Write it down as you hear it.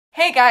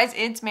Hey guys,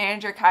 it's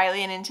Manager Kylie,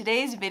 and in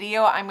today's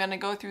video, I'm going to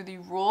go through the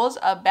rules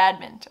of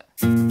badminton.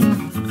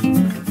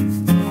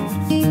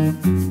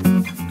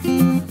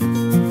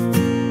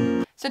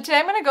 So today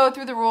I'm going to go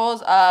through the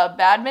rules of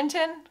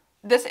badminton.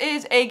 This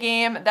is a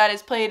game that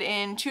is played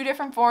in two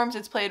different forms.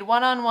 It's played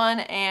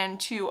 1-on-1 and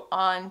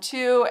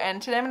 2-on-2,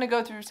 and today I'm going to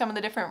go through some of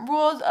the different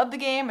rules of the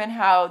game and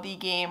how the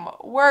game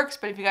works.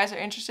 But if you guys are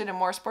interested in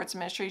more sports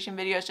administration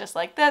videos just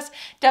like this,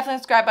 definitely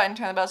subscribe button,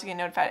 turn the bell so you get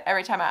notified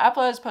every time I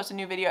upload. I post a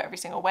new video every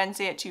single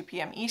Wednesday at 2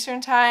 p.m.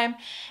 Eastern time.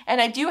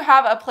 And I do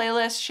have a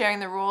playlist sharing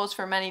the rules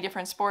for many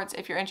different sports.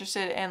 If you're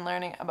interested in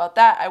learning about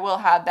that, I will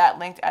have that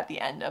linked at the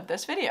end of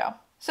this video.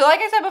 So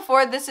like I said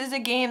before, this is a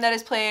game that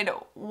is played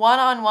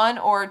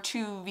 1-on-1 or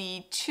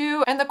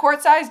 2v2, and the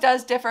court size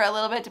does differ a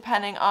little bit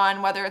depending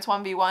on whether it's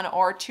 1v1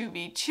 or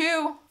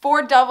 2v2.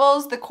 For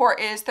doubles, the court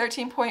is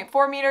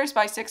 13.4 meters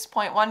by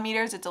 6.1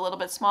 meters. It's a little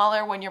bit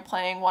smaller when you're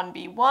playing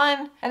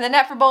 1v1, and the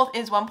net for both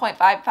is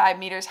 1.55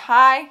 meters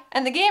high.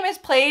 And the game is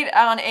played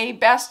on a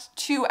best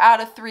 2 out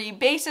of 3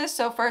 basis,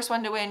 so first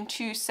one to win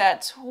 2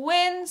 sets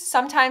wins.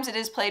 Sometimes it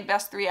is played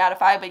best 3 out of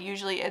 5, but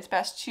usually it's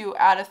best 2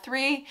 out of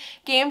 3.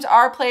 Games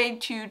are played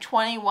to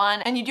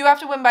 21, and you do have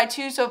to win by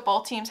 2, so if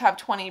both teams have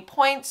 20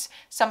 points,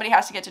 somebody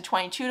has to get to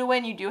 22 to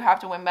win. You do have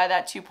to win by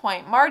that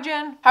 2-point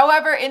margin.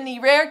 However, in the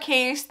rare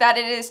case that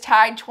it is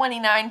tied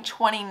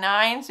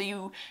 29-29, so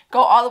you go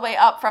all the way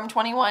up from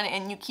 21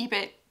 and you keep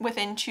it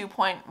within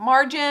 2-point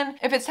margin.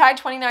 If it's tied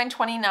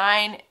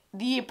 29-29,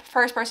 the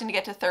first person to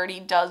get to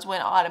 30 does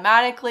win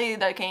automatically.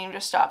 The game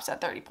just stops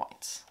at 30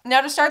 points.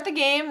 Now to start the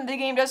game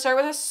does start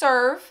with a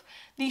serve.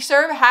 The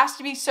serve has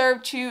to be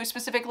served to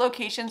specific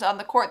locations on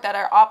the court that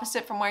are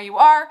opposite from where you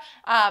are.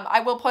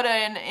 I will put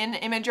an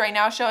image right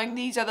now showing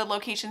these are the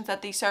locations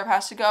that the serve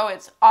has to go.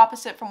 It's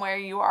opposite from where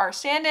you are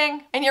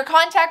standing. And your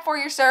contact for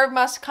your serve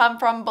must come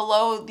from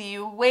below the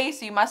waist.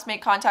 So you must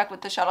make contact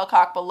with the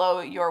shuttlecock below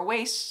your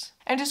waist.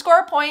 And to score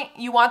a point,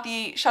 you want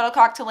the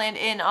shuttlecock to land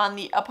in on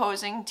the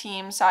opposing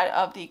team's side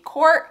of the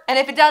court. And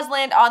if it does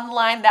land on the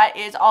line, that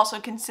is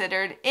also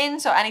considered in.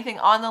 So anything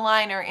on the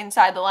line or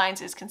inside the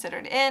lines is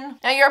considered in.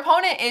 Now your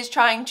opponent is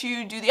trying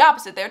to do the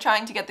opposite. They're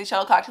trying to get the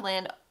shuttlecock to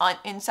land on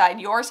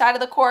inside your side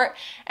of the court,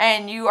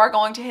 and you are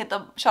going to hit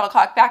the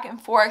shuttlecock back and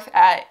forth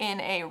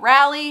in a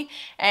rally,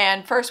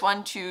 and first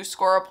one to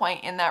score a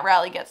point in that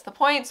rally gets the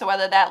point. So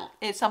whether that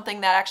is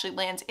something that actually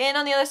lands in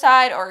on the other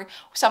side or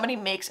somebody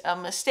makes a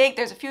mistake,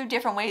 there's a few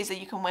different ways that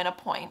you can win a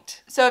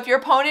point. So if your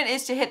opponent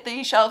is to hit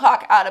the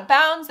shuttlecock out of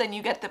bounds, then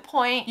you get the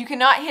point. You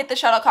cannot hit the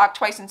shuttlecock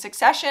twice in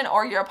succession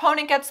or your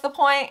opponent gets the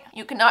point.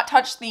 You cannot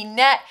touch the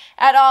net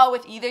at all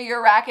with either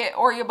your racket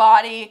or your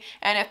body,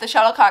 and if the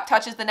shuttlecock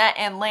touches the net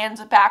and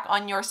lands back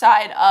on your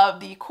side of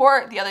the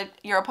court,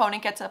 your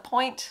opponent gets a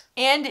point.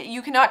 And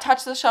you cannot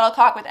touch the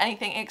shuttlecock with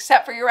anything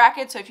except for your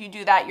racket, so if you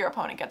do that, your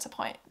opponent gets a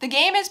point. The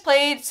game is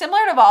played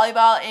similar to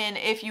volleyball in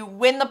if you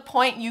win the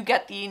point, you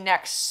get the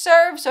next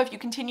serve. So if you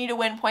continue to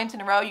win points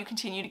in a row, you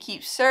continue to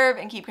keep serve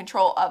and keep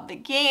control of the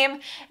game.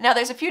 Now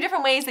there's a few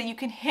different ways that you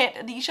can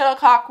hit the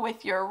shuttlecock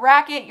with your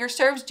racket. Your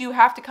serves do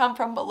have to come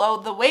from below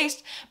the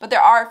waist, but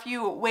there are a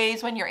few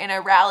ways when you're in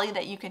a rally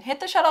that you can hit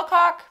the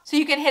shuttlecock. So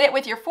you can hit it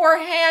with your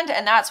forehand,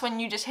 and that's when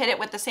you just hit it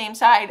with the same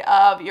side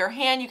of your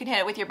hand. You can hit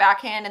it with your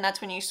backhand, and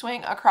that's when you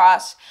swing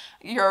across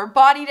your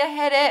body to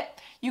hit it.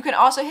 You can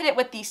also hit it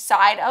with the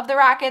side of the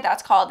racket.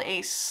 That's called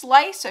a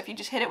slice. So if you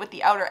just hit it with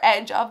the outer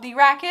edge of the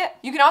racket.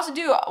 You can also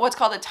do what's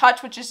called a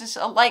touch, which is just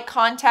a light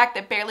contact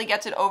that barely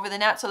gets it over the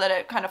net so that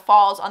it kind of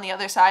falls on the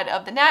other side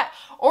of the net.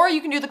 Or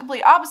you can do the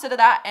complete opposite of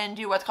that and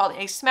do what's called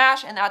a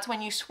smash, and that's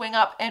when you swing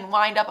up and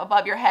wind up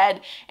above your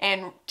head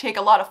and take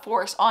a lot of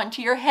force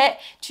onto your hit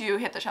to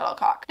hit the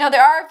shuttlecock. Now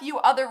there are a few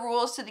other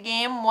rules to the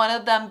game, one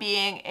of them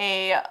being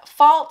a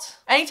fault.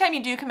 Anytime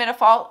you do commit a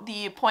fault,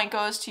 the point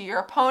goes to your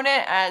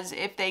opponent, as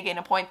if they gain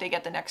a point, they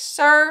get the next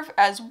serve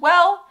as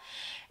well.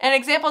 And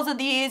examples of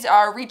these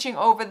are reaching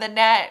over the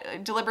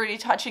net, deliberately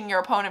touching your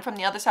opponent from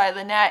the other side of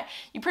the net.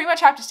 You pretty much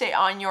have to stay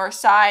on your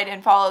side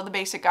and follow the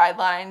basic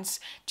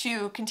guidelines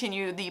to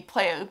continue the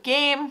play of the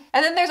game.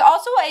 And then there's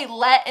also a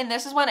let, and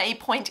this is when a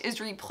point is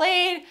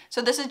replayed.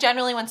 So this is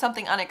generally when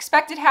something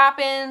unexpected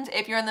happens.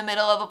 If you're in the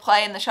middle of a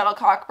play and the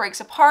shuttlecock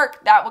breaks apart,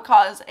 that would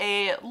cause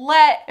a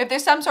let. If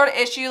there's some sort of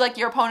issue, like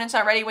your opponent's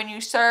not ready when you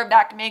serve,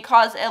 that may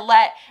cause a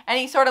let.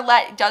 Any sort of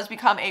let does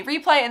become a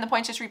replay, and the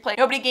point's just replayed.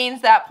 Nobody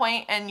gains that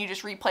point, and you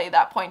just replay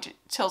that point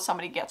until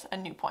somebody gets a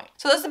new point.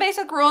 So those are the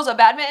basic rules of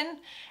badminton.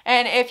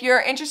 And if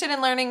you're interested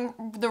in learning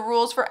the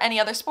rules for any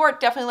other sport,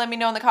 definitely let me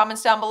know in the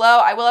comments down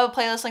below. I will have a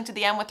playlist linked to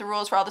the end with the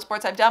rules for all the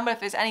sports I've done, but if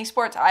there's any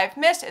sports I've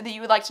missed that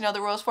you would like to know the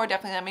rules for,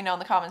 definitely let me know in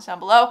the comments down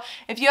below.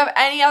 If you have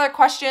any other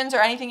questions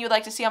or anything you'd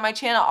like to see on my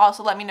channel,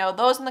 also let me know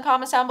those in the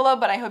comments down below.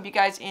 But I hope you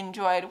guys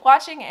enjoyed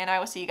watching, and I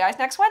will see you guys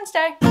next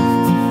Wednesday.